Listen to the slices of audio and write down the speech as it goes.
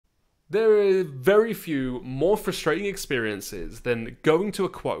There are very few more frustrating experiences than going to a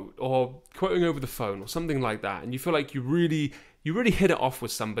quote or quoting over the phone or something like that, and you feel like you really hit it off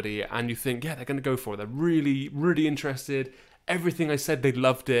with somebody, and you think, yeah, they're going to go for it. They're really, really interested. Everything I said, they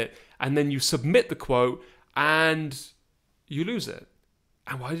loved it. And then you submit the quote and you lose it.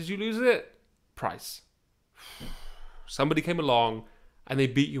 And why did you lose it? Price. Somebody came along and they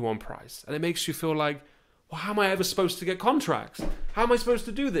beat you on price. And it makes you feel like, well, how am I ever supposed to get contracts? How am I supposed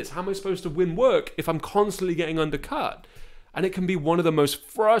to do this? How am I supposed to win work if I'm constantly getting undercut? And it can be one of the most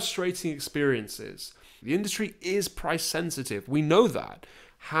frustrating experiences. The industry is price sensitive. We know that.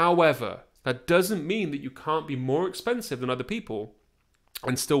 However, that doesn't mean that you can't be more expensive than other people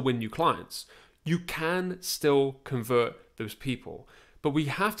and still win new clients. You can still convert those people, but we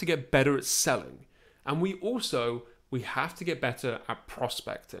have to get better at selling. And we have to get better at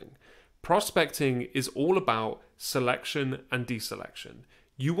prospecting. Prospecting is all about selection and deselection.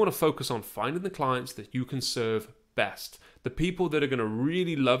 You want to focus on finding the clients that you can serve best, the people that are going to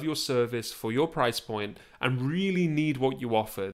really love your service for your price point and really need what you offer.